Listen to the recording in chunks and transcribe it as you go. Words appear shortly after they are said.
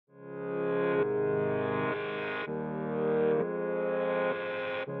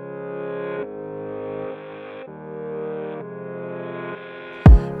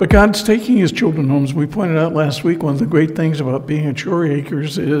But God's taking his children home. As we pointed out last week, one of the great things about being at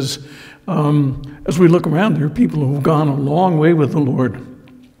Shoreacres is, as we look around, there are people who have gone a long way with the Lord,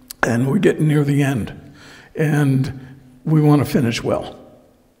 and we're getting near the end. And we want to finish well.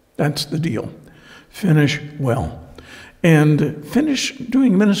 That's the deal. Finish well. And finish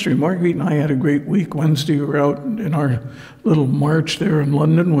doing ministry. Marguerite and I had a great week. Wednesday, we were out in our little march there in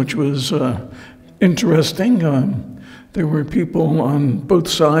London, which was interesting. There were people on both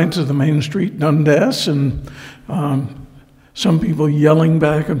sides of the main street, Dundas, and some people yelling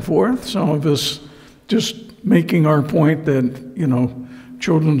back and forth. Some of us just making our point that, you know,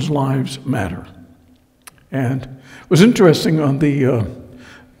 children's lives matter. And it was interesting on the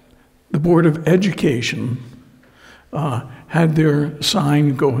Board of Education had their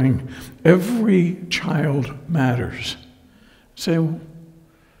sign going, "Every child matters." Say, well,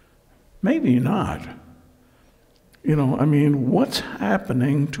 maybe not. You know, I mean, what's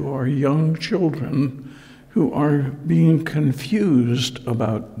happening to our young children who are being confused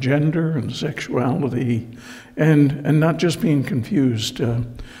about gender and sexuality, and not just being confused.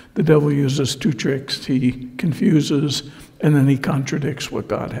 The devil uses two tricks. He confuses, and then he contradicts what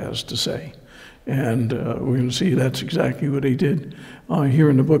God has to say. And we're going to see that's exactly what he did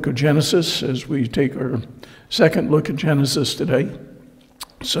here in the book of Genesis as we take our second look at Genesis today.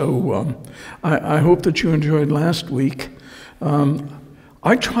 So I hope that you enjoyed last week.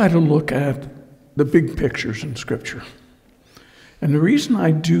 I try to look at the big pictures in Scripture. And the reason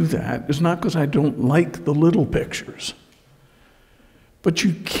I do that is not because I don't like the little pictures, but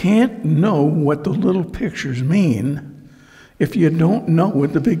you can't know what the little pictures mean if you don't know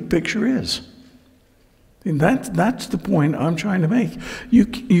what the big picture is. And that's the point I'm trying to make.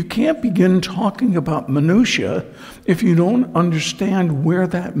 You can't begin talking about minutia if you don't understand where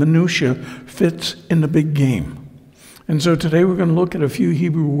that minutia fits in the big game. And so today we're going to look at a few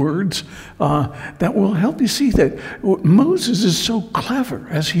Hebrew words that will help you see that Moses is so clever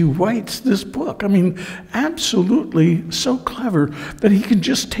as he writes this book. I mean, absolutely so clever that he can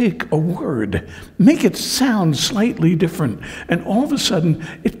just take a word, make it sound slightly different, and all of a sudden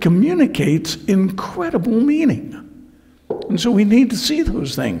it communicates incredible meaning. And so we need to see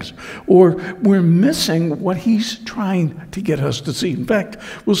those things, or we're missing what he's trying to get us to see. In fact,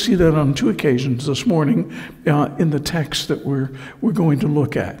 we'll see that on two occasions this morning in the text that we're going to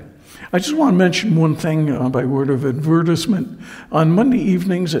look at. I just want to mention one thing by word of advertisement. On Monday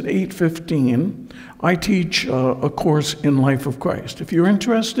evenings at 8:15, I teach a course in Life of Christ. If you're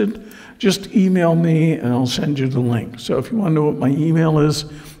interested, just email me and I'll send you the link. So if you want to know what my email is,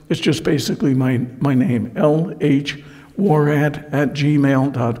 it's just basically my name,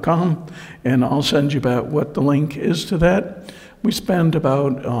 LHWorrad@gmail.com, and I'll send you about what the link is to that. We spend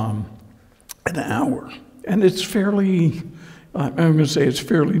about an hour, and it's fairly, I'm going to say it's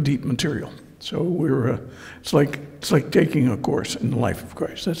fairly deep material. So it's like taking a course in the life of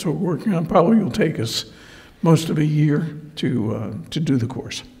Christ. That's what we're working on. Probably will take us most of a year to do the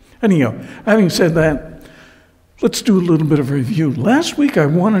course. Anyhow, having said that, let's do a little bit of a review. Last week, I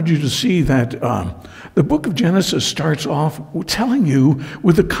wanted you to see that the book of Genesis starts off telling you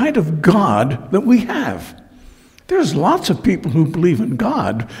with the kind of God that we have. There's lots of people who believe in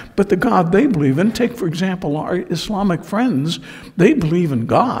God, but the God they believe in, take, for example, our Islamic friends, they believe in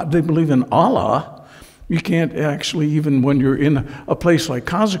God. They believe in Allah. You can't actually, even when you're in a place like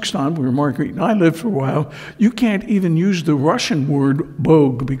Kazakhstan, where Marguerite and I lived for a while, you can't even use the Russian word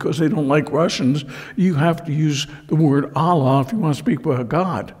Bog because they don't like Russians. You have to use the word Allah if you want to speak about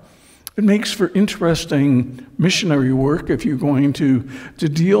God. It makes for interesting missionary work if you're going to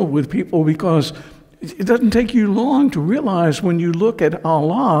deal with people, because it doesn't take you long to realize when you look at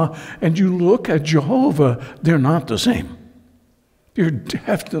Allah and you look at Jehovah, they're not the same. They're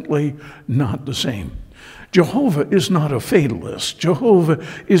definitely not the same. Jehovah is not a fatalist. Jehovah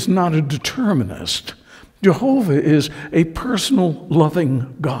is not a determinist. Jehovah is a personal,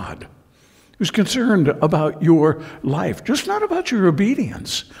 loving God who's concerned about your life, just not about your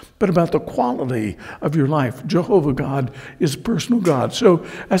obedience, but about the quality of your life. Jehovah God is personal God. So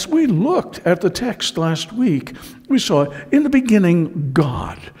as we looked at the text last week, we saw in the beginning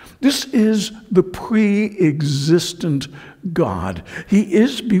God. This is the pre-existent God. He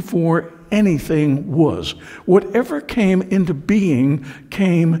is before anything was. Whatever came into being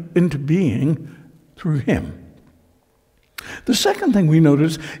through him. The second thing we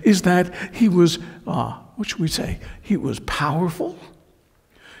notice is that he was, what should we say? He was powerful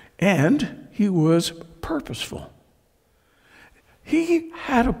and he was purposeful. He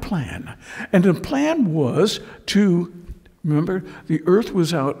had a plan, and the plan was to Remember, the earth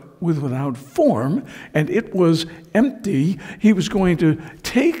was without form, and it was empty. He was going to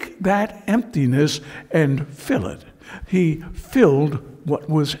take that emptiness and fill it. He filled what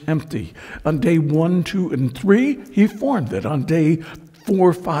was empty. On day 1, 2, and 3, he formed it. On day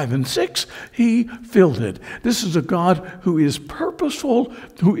 4, 5, and 6, he filled it. This is a God who is purposeful,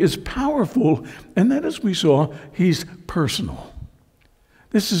 who is powerful, and then, as we saw, he's personal.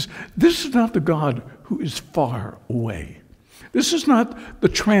 This is not the God who is far away. This is not the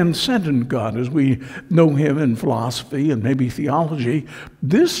transcendent God as we know him in philosophy and maybe theology.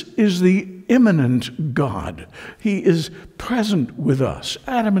 This is the immanent God. He is present with us.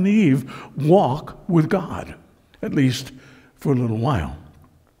 Adam and Eve walk with God, at least for a little while.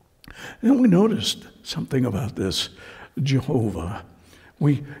 Then we noticed something about this Jehovah.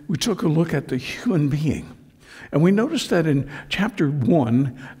 We took a look at the human being. And we noticed that in chapter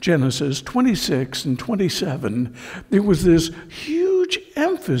 1, Genesis 26 and 27, there was this huge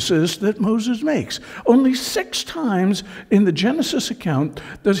emphasis that Moses makes. Only 6 times in the Genesis account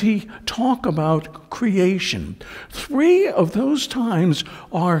does he talk about creation. 3 of those times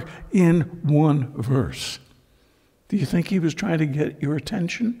are in one verse. Do you think he was trying to get your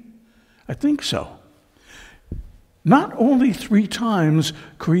attention? I think so. Not only 3 times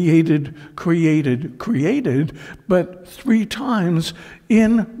created, but 3 times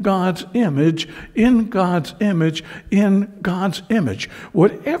in God's image, in God's image, in God's image.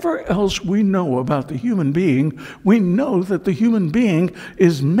 Whatever else we know about the human being, we know that the human being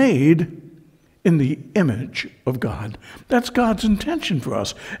is made in the image of God. That's God's intention for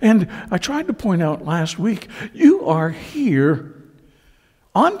us. And I tried to point out last week, you are here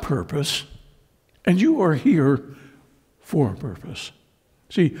on purpose, and you are here for a purpose.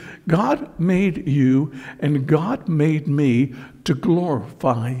 See, God made you and God made me to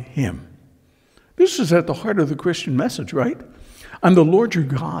glorify him. This is at the heart of the Christian message, right? I'm the Lord your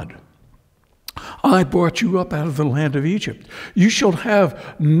God. I brought you up out of the land of Egypt. You shall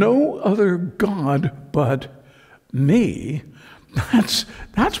have no other God but me.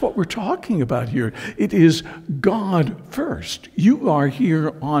 That's what we're talking about here. It is God first. You are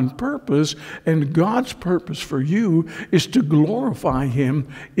here on purpose, and God's purpose for you is to glorify him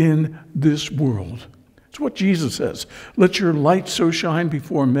in this world. It's what Jesus says. Let your light so shine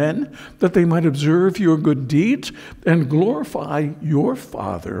before men that they might observe your good deeds and glorify your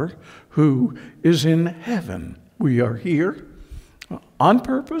Father who is in heaven. We are here on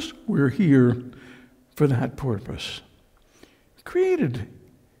purpose. We're here for that purpose. Created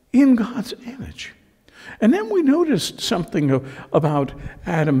in God's image. And then we noticed something about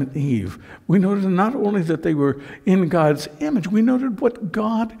Adam and Eve. We noted not only that they were in God's image, we noted what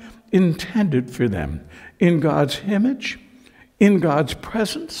God intended for them. In God's image, in God's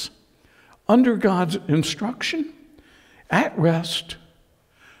presence, under God's instruction, at rest,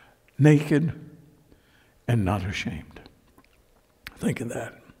 naked, and not ashamed. Think of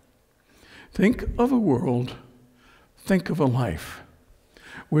that. Think of a world, think of a life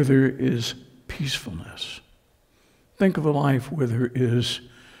where there is peacefulness. Think of a life where there is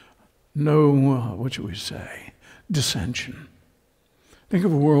no, dissension. Think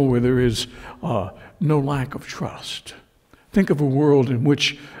of a world where there is no lack of trust. Think of a world in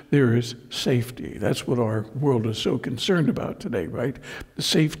which there is safety. That's what our world is so concerned about today, right?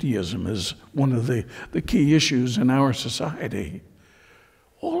 Safetyism is one of the key issues in our society.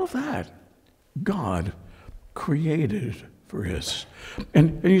 All of that, God created for us.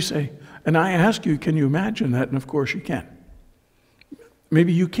 And you say, and I ask you, can you imagine that? And of course you can.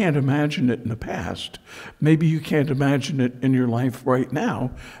 Maybe you can't imagine it in the past. Maybe you can't imagine it in your life right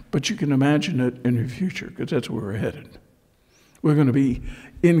now, but you can imagine it in your future, because that's where we're headed. We're going to be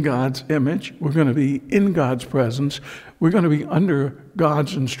in God's image. We're going to be in God's presence. We're going to be under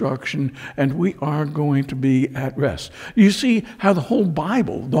God's instruction, and we are going to be at rest. You see how the whole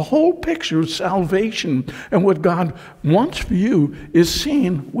Bible, the whole picture of salvation and what God wants for you is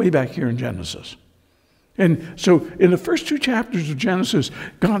seen way back here in Genesis. And so in the first 2 chapters of Genesis,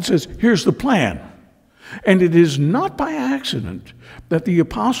 God says, here's the plan. And it is not by accident that the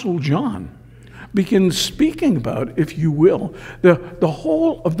Apostle John begins speaking about, if you will, the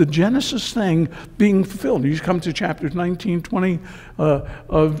whole of the Genesis thing being fulfilled. You come to chapters 19, 20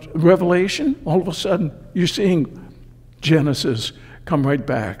 of Revelation, all of a sudden you're seeing Genesis come right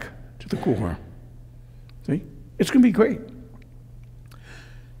back to the core. See? It's going to be great.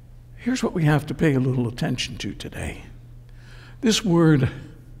 Here's what we have to pay a little attention to today. This word,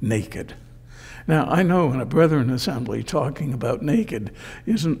 naked. Now, I know in a brethren assembly talking about naked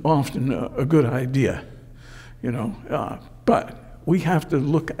isn't often a good idea, but we have to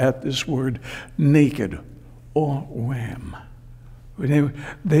look at this word naked. or ram.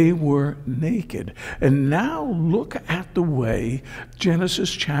 They were naked. And now look at the way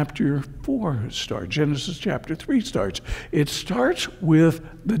Genesis chapter 4 starts. Genesis chapter 3 starts. It starts with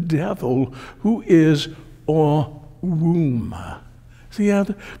the devil, who is Orum. See how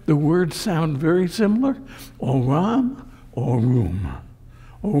the words sound very similar? Oram, Orum.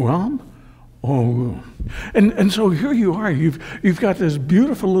 Oram, Orum. And so here you are. You've got this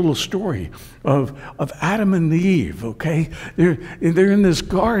beautiful little story of Adam and Eve. Okay, they're in this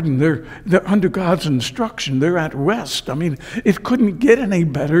garden. They're under God's instruction. They're at rest. I mean, it couldn't get any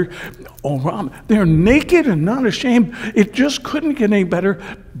better. Oram. They're naked and not ashamed. It just couldn't get any better.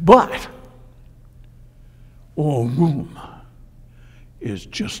 But Orum is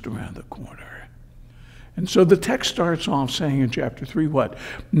just around the corner. And so the text starts off saying in chapter 3 what?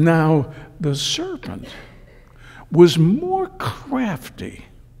 Now the serpent was more crafty.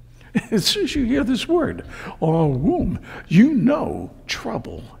 As soon as you hear this word, Orum, you know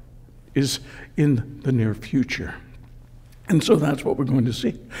trouble is in the near future. And so that's what we're going to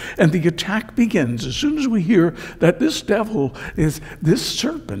see. And the attack begins as soon as we hear that this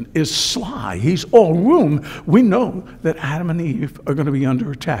serpent is sly. He's Orum. We know that Adam and Eve are going to be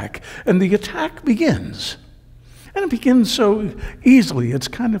under attack. And the attack begins. And it begins so easily. It's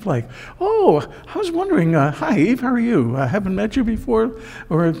kind of like, oh, I was wondering, hi, Eve, how are you? I haven't met you before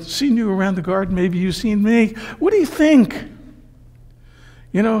or seen you around the garden. Maybe you've seen me. What do you think?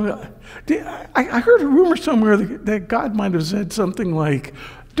 You know, I heard a rumor somewhere that God might have said something like,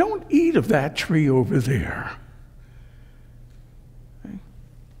 don't eat of that tree over there.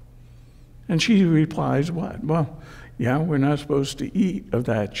 And she replies, what? Well, yeah, we're not supposed to eat of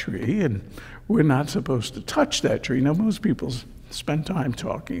that tree, and we're not supposed to touch that tree. Now, most people spend time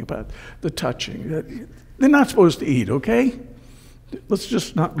talking about the touching. They're not supposed to eat, okay? Let's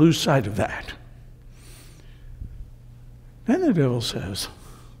just not lose sight of that. Then the devil says,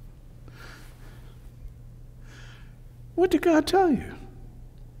 what did God tell you?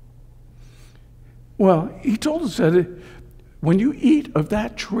 Well, he told us that when you eat of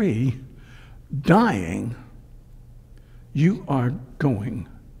that tree, dying, you are going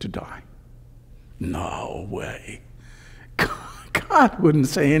to die. No way. God wouldn't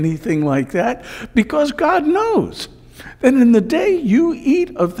say anything like that, because God knows that in the day you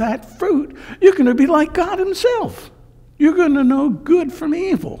eat of that fruit, you're going to be like God himself. You're going to know good from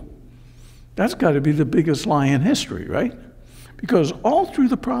evil. That's got to be the biggest lie in history, right? Because all through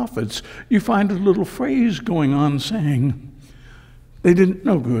the prophets, you find a little phrase going on saying, they didn't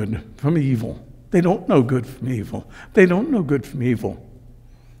know good from evil. They don't know good from evil. They don't know good from evil.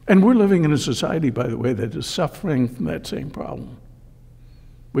 And we're living in a society, by the way, that is suffering from that same problem.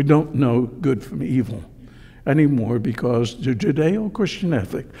 We don't know good from evil anymore because the Judeo-Christian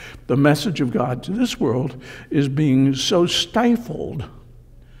ethic, the message of God to this world, is being so stifled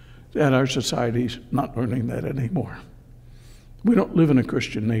that our society's not learning that anymore. We don't live in a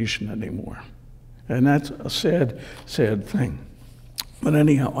Christian nation anymore. And that's a sad, sad thing. But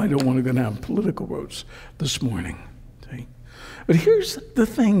anyhow, I don't want to go down political roads this morning. See? But here's the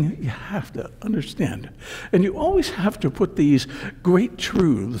thing you have to understand. And you always have to put these great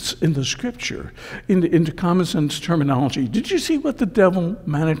truths in the scripture into common sense terminology. Did you see what the devil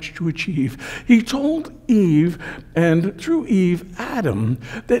managed to achieve? He told Eve, and through Eve, Adam,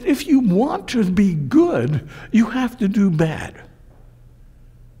 that if you want to be good, you have to do bad.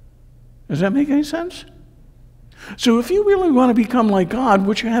 Does that make any sense? So if you really want to become like God,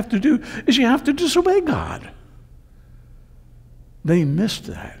 what you have to do is you have to disobey God. They missed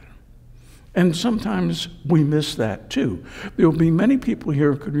that. And sometimes we miss that too. There will be many people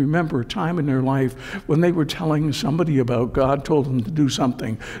here who could remember a time in their life when they were telling somebody about God told them to do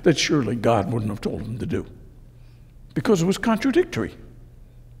something that surely God wouldn't have told them to do, because it was contradictory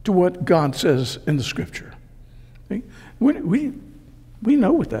to what God says in the scripture. See? We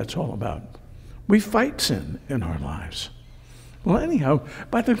know what that's all about. We fight sin in our lives. Well, anyhow,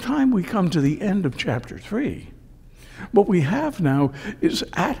 by the time we come to the end of chapter 3, what we have now is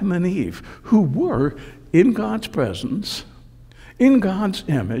Adam and Eve, who were in God's presence, in God's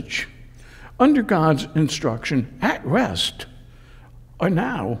image, under God's instruction, at rest, are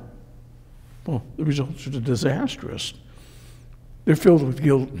now, well, the results are disastrous. They're filled with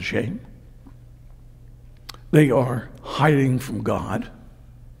guilt and shame. They are hiding from God,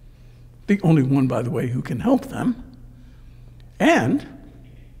 the only one, by the way, who can help them. And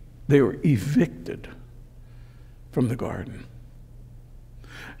they were evicted from the garden.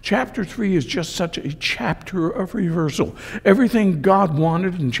 Chapter 3 is just such a chapter of reversal. Everything God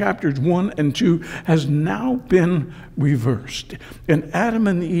wanted in chapters 1 and 2 has now been reversed. And Adam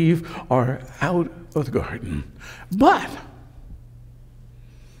and Eve are out of the garden. But,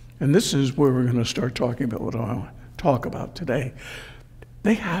 and this is where we're going to start talking about what I want to talk about today,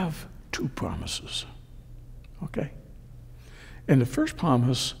 they have two promises. Okay? And the first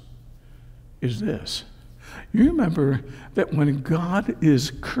promise is this. You remember that when God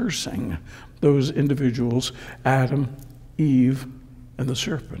is cursing those individuals, Adam, Eve, and the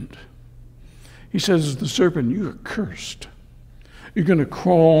serpent, he says to the serpent, "You are cursed. You're going to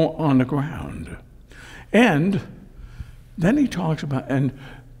crawl on the ground." And then he talks about, and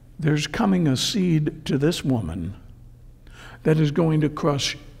there's coming a seed to this woman that is going to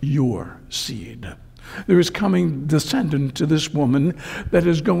crush your seed. There is coming descendant to this woman that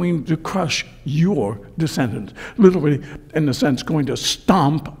is going to crush your descendant. Literally, in a sense, going to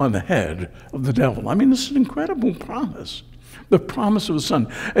stomp on the head of the devil. I mean, this is an incredible promise. The promise of the Son.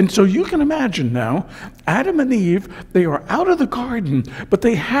 And so you can imagine now, Adam and Eve, they are out of the garden, but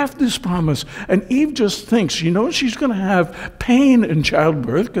they have this promise. And Eve just thinks, she's going to have pain in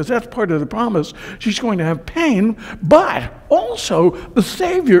childbirth, because that's part of the promise. She's going to have pain, but also the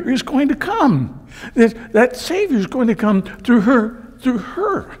Savior is going to come. That Savior is going to come through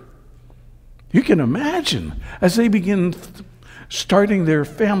her. You can imagine, as they begin starting their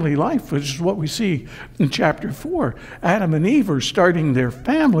family life, which is what we see in chapter 4. Adam and Eve are starting their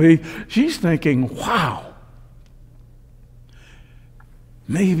family. She's thinking, wow,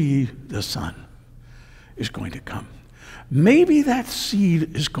 maybe the Son is going to come. Maybe that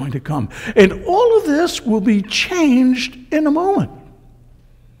seed is going to come. And all of this will be changed in a moment.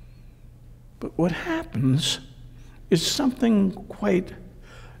 But what happens is something quite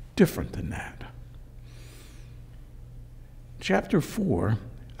different than that. Chapter 4,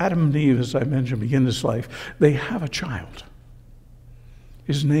 Adam and Eve, as I mentioned, begin this life. They have a child.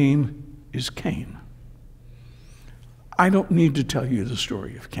 His name is Cain. I don't need to tell you the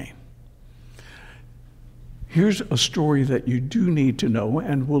story of Cain. Here's a story that you do need to know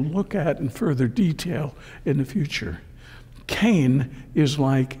and we'll look at in further detail in the future. Cain is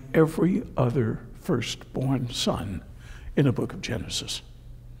like every other firstborn son in the book of Genesis.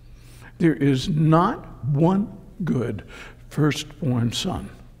 There is not one good firstborn son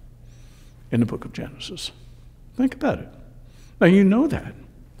in the book of Genesis. Think about it. Now you know that,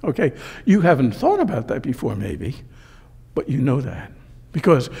 okay? You haven't thought about that before maybe, but you know that.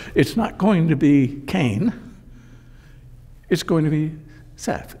 Because it's not going to be Cain, it's going to be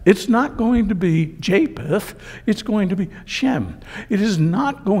Seth. It's not going to be Japheth, it's going to be Shem. It is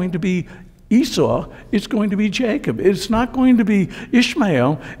not going to be Esau, it's going to be Jacob. It's not going to be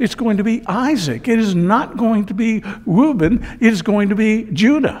Ishmael, it's going to be Isaac. It is not going to be Reuben, it is going to be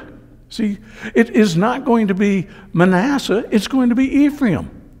Judah. See, it is not going to be Manasseh, it's going to be Ephraim.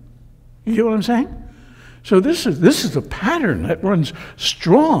 You get what I'm saying? So this is a pattern that runs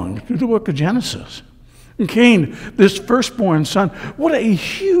strong through the book of Genesis. And Cain, this firstborn son, what a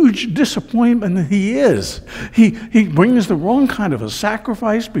huge disappointment he is. He brings the wrong kind of a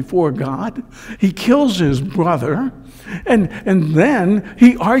sacrifice before God. He kills his brother. And then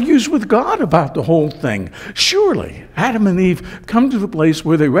he argues with God about the whole thing. Surely, Adam and Eve come to the place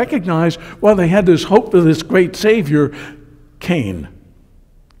where they recognize, while they had this hope of this great Savior, Cain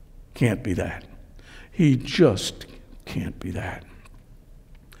can't be that. He just can't be that.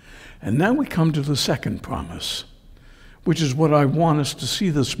 And now we come to the second promise, which is what I want us to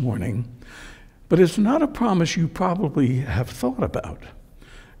see this morning. But it's not a promise you probably have thought about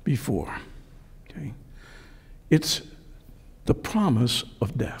before. Okay? It's the promise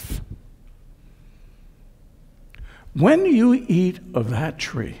of death. When you eat of that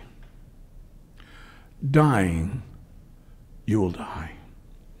tree, dying, you will die.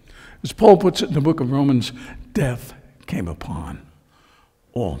 As Paul puts it in the book of Romans, death came upon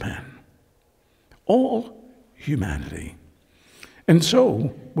all men, all humanity. And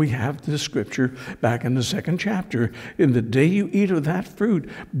so we have this scripture back in the 2nd chapter. In the day you eat of that fruit,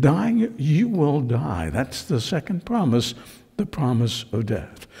 dying, you will die. That's the second promise, the promise of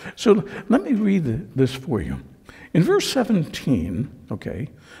death. So let me read this for you. In verse 17, okay,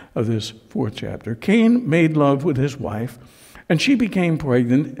 of this 4th chapter, Cain made love with his wife, and she became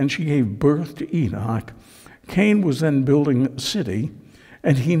pregnant, and she gave birth to Enoch. Cain was then building a city,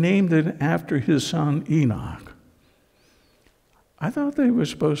 and he named it after his son Enoch. I thought they were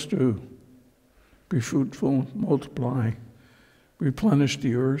supposed to be fruitful, multiply, replenish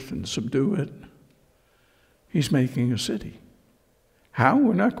the earth, and subdue it. He's making a city. How?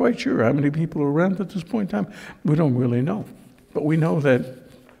 We're not quite sure. How many people are around at this point in time? We don't really know. But we know that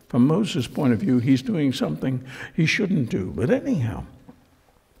From Moses' point of view, he's doing something he shouldn't do. But anyhow,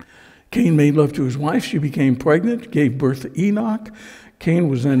 Cain made love to his wife. She became pregnant, gave birth to Enoch. Cain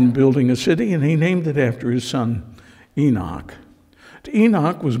was then building a city, and he named it after his son, Enoch. To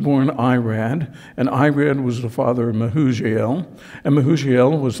Enoch was born Irad, and Irad was the father of Mehujael, and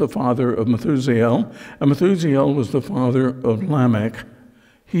Mehujael was the father of Methusael, and Methusael was the father of Lamech.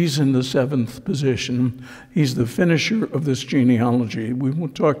 He's in the 7th position. He's the finisher of this genealogy. We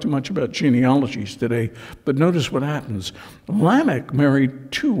won't talk too much about genealogies today, but notice what happens. Lamech married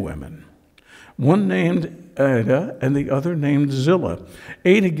 2 women, one named Ada and the other named Zillah.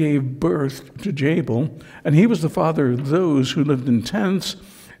 Ada gave birth to Jabal, and he was the father of those who lived in tents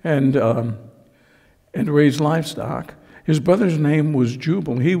and raised livestock. His brother's name was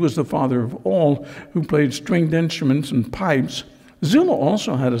Jubal. He was the father of all who played stringed instruments and pipes. Zillah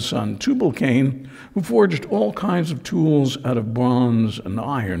also had a son, Tubal-Cain, who forged all kinds of tools out of bronze and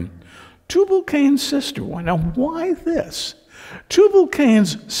iron. Tubal-Cain's sister. Now, why this?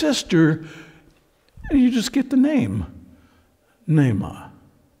 Tubal-Cain's sister, you just get the name, Naamah.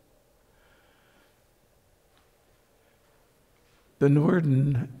 The word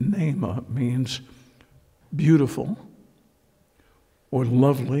Naamah means beautiful or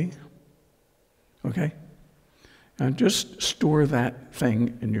lovely, okay? Now just store that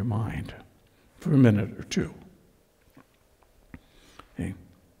thing in your mind for a minute or two. Okay.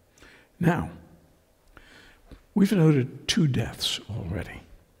 Now, we've noted 2 deaths already.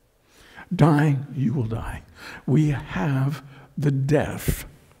 Dying, you will die. We have the death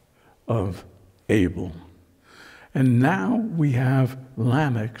of Abel. And now we have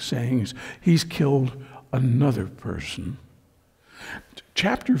Lamech saying he's killed another person.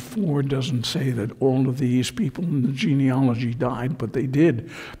 Chapter 4 doesn't say that all of these people in the genealogy died, but they did.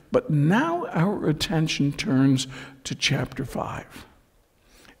 But now our attention turns to chapter 5.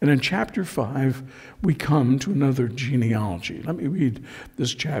 And in chapter 5, we come to another genealogy. Let me read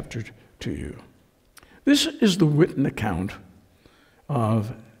this chapter to you. This is the written account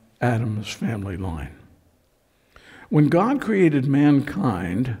of Adam's family line. When God created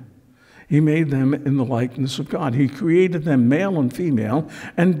mankind, he made them in the likeness of God. He created them male and female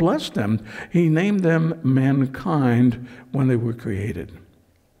and blessed them. He named them mankind when they were created.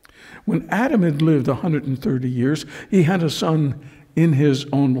 When Adam had lived 130 years, he had a son in his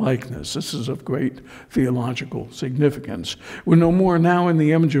own likeness. This is of great theological significance. We're no more now in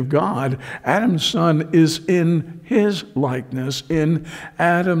the image of God. Adam's son is in his likeness, in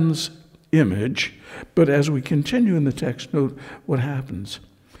Adam's image. But as we continue in the text, note what happens.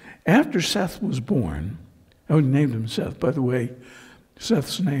 After Seth was born, I named him Seth, by the way,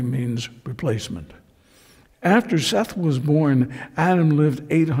 Seth's name means replacement. After Seth was born, Adam lived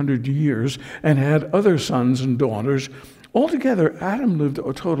 800 years and had other sons and daughters. Altogether, Adam lived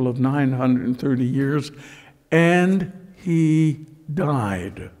a total of 930 years, and he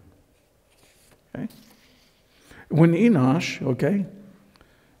died. Okay? When Enosh,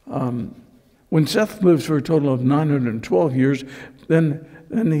 when Seth lived for a total of 912 years, then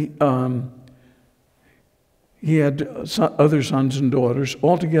he had other sons and daughters.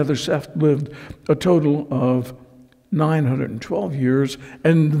 Altogether, Seth lived a total of 912 years,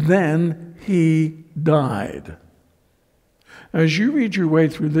 and then he died. As you read your way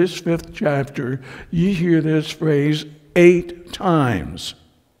through this 5th chapter, you hear this phrase 8 times.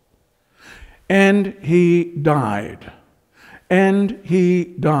 And he died. And he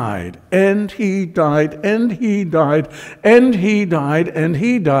died, and he died, and he died, and he died, and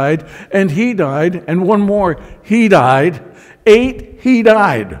he died, and he died, and one more, he died. 8, he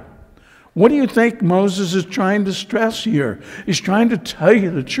died. What do you think Moses is trying to stress here? He's trying to tell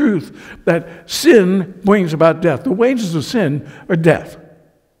you the truth that sin brings about death. The wages of sin are death.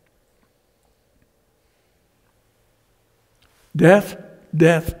 Death,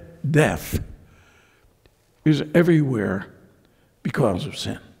 death, death is everywhere because of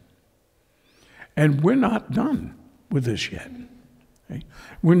sin. And we're not done with this yet. Okay?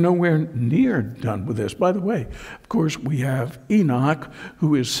 We're nowhere near done with this. By the way, of course, we have Enoch,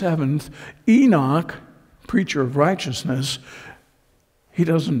 who is 7th. Enoch, preacher of righteousness, he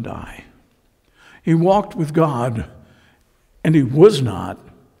doesn't die. He walked with God, and he was not,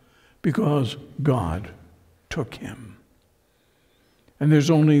 because God took him. And there's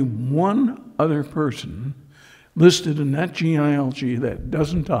only one other person listed in that genealogy that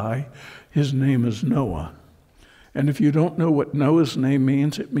doesn't die. His name is Noah. And if you don't know what Noah's name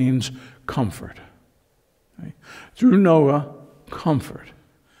means, it means comfort. Okay? Through Noah, comfort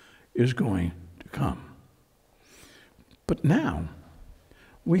is going to come. But now,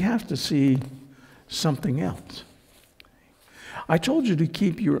 we have to see something else. I told you to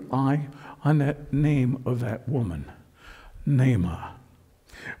keep your eye on that name of that woman, Naamah.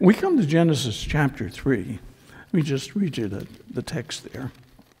 We come to Genesis chapter 3. Let me just read you the text there.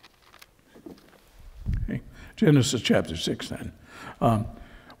 Okay. Genesis chapter 6 then.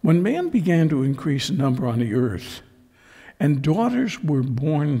 When man began to increase in number on the earth, and daughters were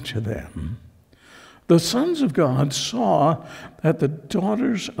born to them, the sons of God saw that the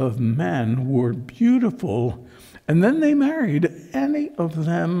daughters of men were beautiful, and then they married any of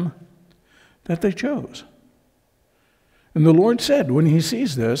them that they chose. And the Lord said, when he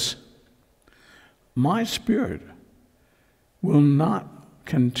sees this, my spirit will not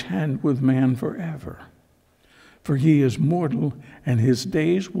contend with man forever, for he is mortal, and his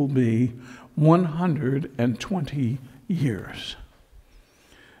days will be 120 years.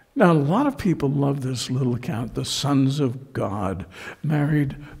 Now, a lot of people love this little account. The sons of God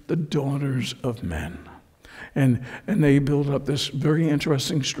married the daughters of men. And they build up this very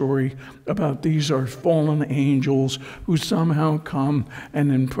interesting story about these are fallen angels who somehow come and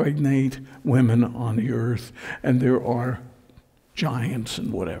impregnate women on the earth, and there are giants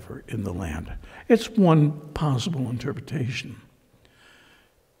and whatever in the land. It's one possible interpretation.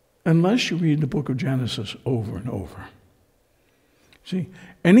 Unless you read the book of Genesis over and over. See,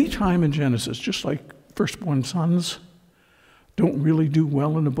 any time in Genesis, just like firstborn sons don't really do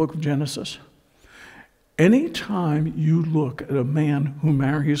well in the book of Genesis, any time you look at a man who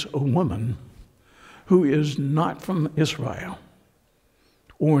marries a woman who is not from Israel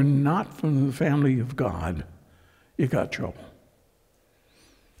or not from the family of God, you got trouble.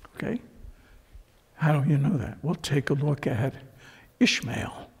 Okay? How do you know that? Well, take a look at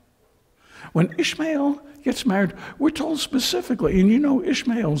Ishmael. When Ishmael gets married, we're told specifically, and you know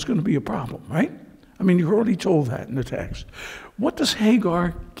Ishmael is going to be a problem, right? I mean, you're already told that in the text. What does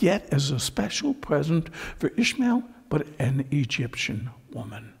Hagar get as a special present for Ishmael but an Egyptian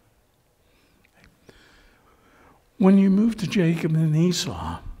woman? When you move to Jacob and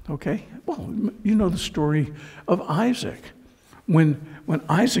Esau, okay, well, you know the story of Isaac. When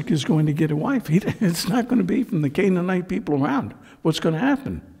Isaac is going to get a wife, it's not going to be from the Canaanite people around. What's going to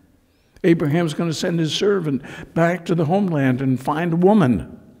happen? Abraham's going to send his servant back to the homeland and find a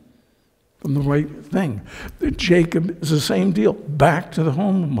woman from the right thing. Jacob is the same deal, back to the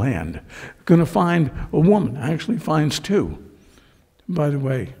homeland. Going to find a woman, actually finds two. By the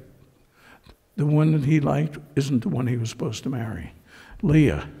way, the one that he liked isn't the one he was supposed to marry.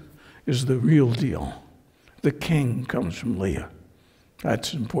 Leah is the real deal. The king comes from Leah.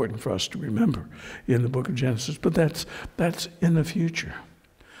 That's important for us to remember in the book of Genesis, but that's in the future.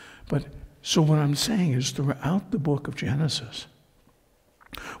 But so what I'm saying is throughout the book of Genesis,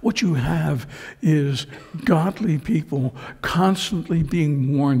 what you have is godly people constantly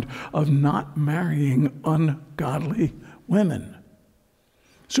being warned of not marrying ungodly women.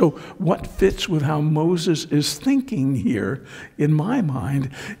 So what fits with how Moses is thinking here, in my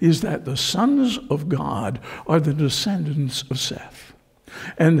mind, is that the sons of God are the descendants of Seth.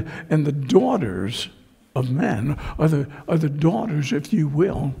 And the daughters of men are the daughters, if you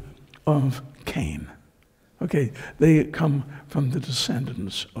will, of Cain. Okay, they come from the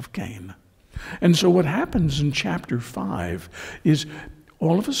descendants of Cain. And so what happens in chapter 5 is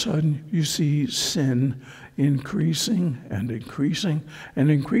all of a sudden you see sin increasing and increasing and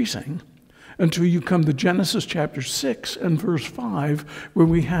increasing until you come to Genesis chapter 6 and verse 5, where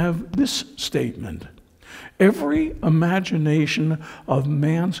we have this statement. Every imagination of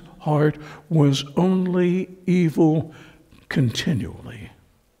man's heart was only evil continually.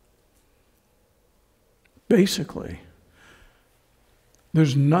 Basically,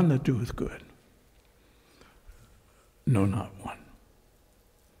 there's none that doeth good. No, not one.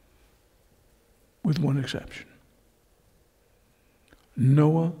 With one exception.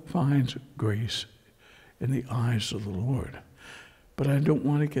 Noah finds grace in the eyes of the Lord. But I don't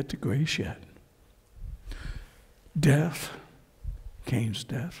want to get to grace yet. Death, Cain's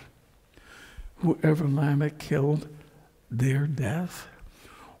death. Whoever Lamech killed, their death.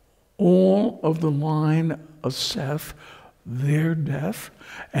 All of the line of Seth, their death.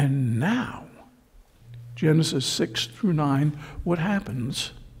 And now, Genesis 6 through 9, what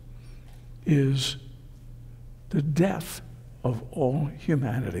happens is the death of all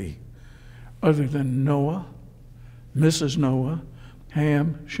humanity, other than Noah, Mrs. Noah,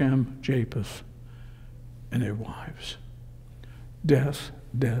 Ham, Shem, Japheth, and their wives. Death,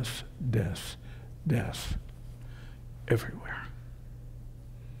 death, death, death, everywhere.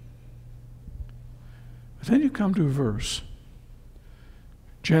 But then you come to a verse,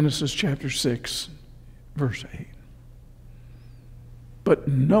 Genesis chapter 6, verse 8. But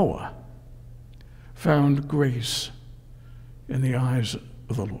Noah found grace in the eyes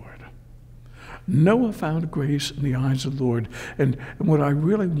of the Lord. Noah found grace in the eyes of the Lord. And what I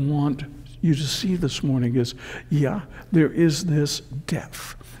really want you to see this morning is, yeah, there is this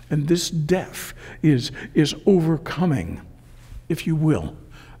death. And this death is overcoming, if you will,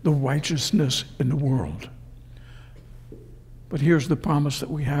 the righteousness in the world. But here's the promise that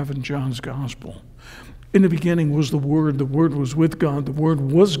we have in John's gospel. In the beginning was the Word was with God, the Word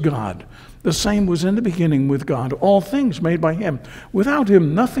was God. The same was in the beginning with God, all things made by him. Without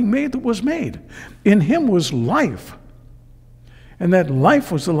him, nothing made that was made. In him was life, and that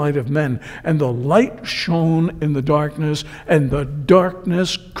life was the light of men, and the light shone in the darkness, and the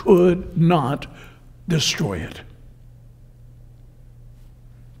darkness could not destroy it.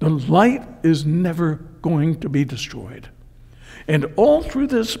 The light is never going to be destroyed. And all through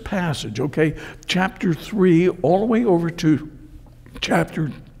this passage, okay, chapter 3 all the way over to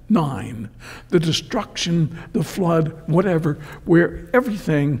chapter 9, the destruction, the flood, whatever, where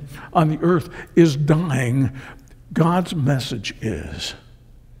everything on the earth is dying, God's message is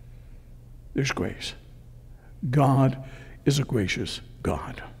there's grace. God is a gracious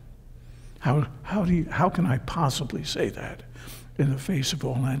God. How can I possibly say that in the face of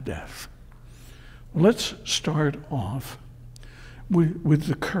all that death? Well, let's start off with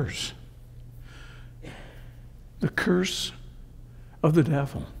the curse. The curse of the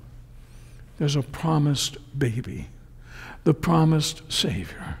devil. There's a promised baby, the promised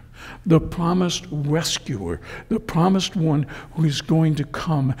Savior, the promised rescuer, the promised one who is going to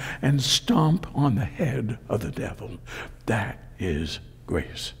come and stomp on the head of the devil. That is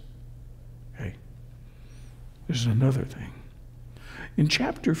grace. Okay? There's another thing. In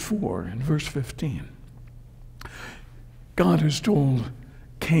chapter 4, in verse 15, God has told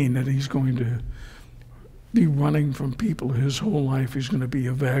Cain that he's going to be running from people his whole life. He's going to be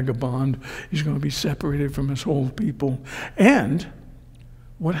a vagabond. He's going to be separated from his whole people. And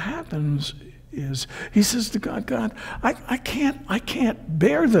what happens is he says to God, God, I can't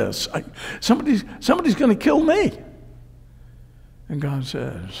bear this. Somebody's going to kill me. And God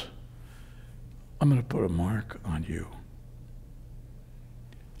says, I'm going to put a mark on you.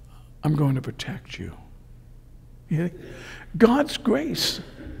 I'm going to protect you. Yeah. God's grace,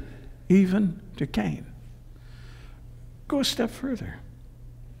 even to Cain. Go a step further.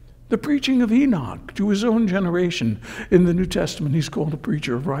 The preaching of Enoch to his own generation. In the New Testament, he's called a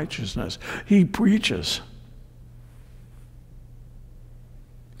preacher of righteousness. He preaches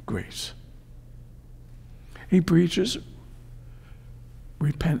grace. He preaches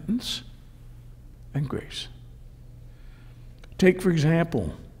repentance and grace. Take, for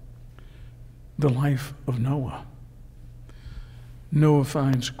example, the life of Noah. Noah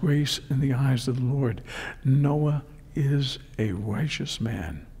finds grace in the eyes of the Lord. Noah is a righteous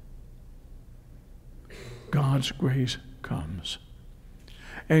man. God's grace comes.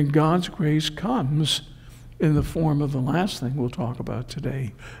 And God's grace comes in the form of the last thing we'll talk about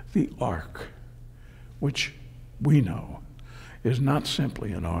today, the ark, which we know is not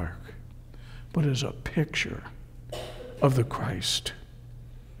simply an ark, but is a picture of the Christ.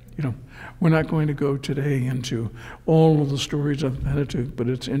 You know, we're not going to go today into all of the stories of the Pentateuch, but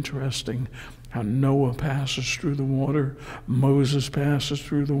it's interesting how Noah passes through the water, Moses passes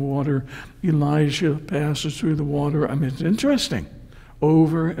through the water, Elijah passes through the water. I mean, it's interesting.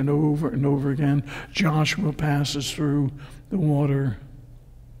 Over and over and over again, Joshua passes through the water.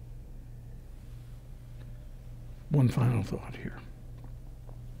 One final thought here.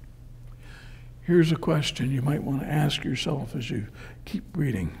 Here's a question you might want to ask yourself as you keep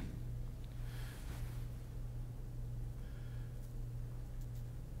reading.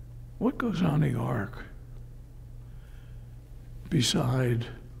 What goes on the ark beside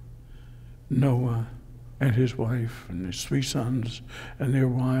Noah and his wife and his 3 sons and their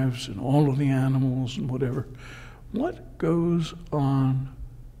wives and all of the animals and whatever? What goes on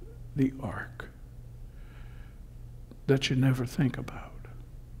the ark that you never think about?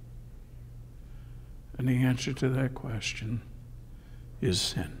 And the answer to that question is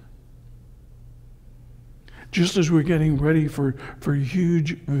sin. Just as we're getting ready for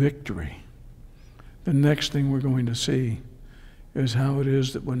huge victory, the next thing we're going to see is how it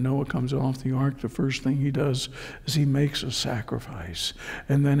is that when Noah comes off the ark, the first thing he does is he makes a sacrifice.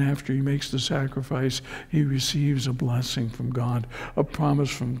 And then after he makes the sacrifice, he receives a blessing from God, a promise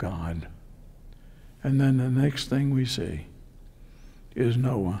from God. And then the next thing we see is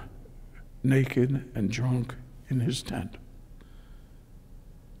Noah naked and drunk in his tent.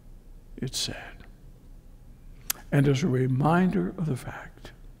 It's sad. And as a reminder of the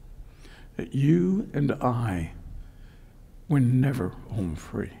fact that you and I were never home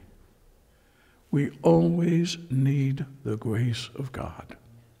free. We always need the grace of God.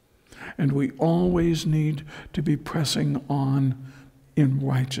 And we always need to be pressing on in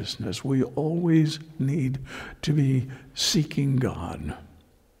righteousness. We always need to be seeking God.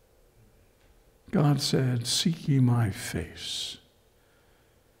 God said, "Seek ye my face."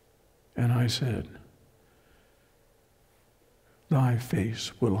 And I said, "Thy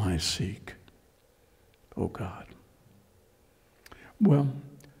face will I seek, O God." Well,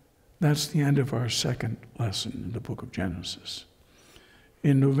 that's the end of our second lesson in the book of Genesis.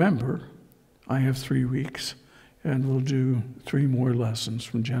 In November, I have 3 weeks, and we'll do 3 more lessons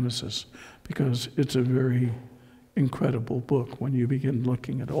from Genesis because it's a very incredible book when you begin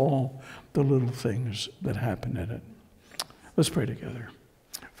looking at all the little things that happen in it. Let's pray together.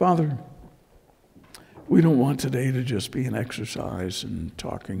 Father, we don't want today to just be an exercise in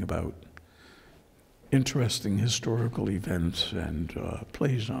talking about interesting historical events and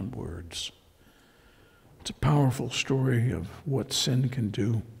plays on words. It's a powerful story of what sin can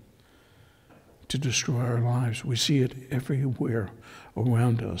do to destroy our lives. We see it everywhere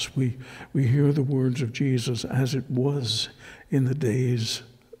around us. We hear the words of Jesus, "As it was in the days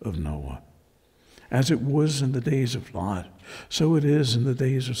of Noah, as it was in the days of Lot, so it is in the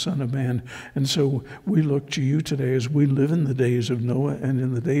days of Son of Man." And so we look to you today as we live in the days of Noah and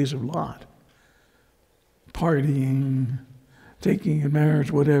in the days of Lot. Partying, taking in marriage,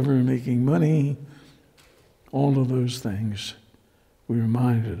 whatever, making money, all of those things. We're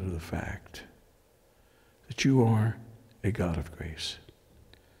reminded of the fact that you are a God of grace.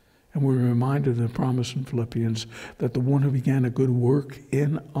 And we're reminded of the promise in Philippians that the one who began a good work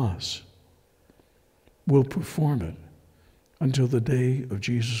in us will perform it until the day of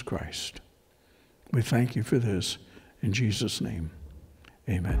Jesus Christ. We thank you for this in Jesus' name.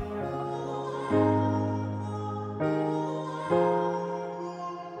 Amen.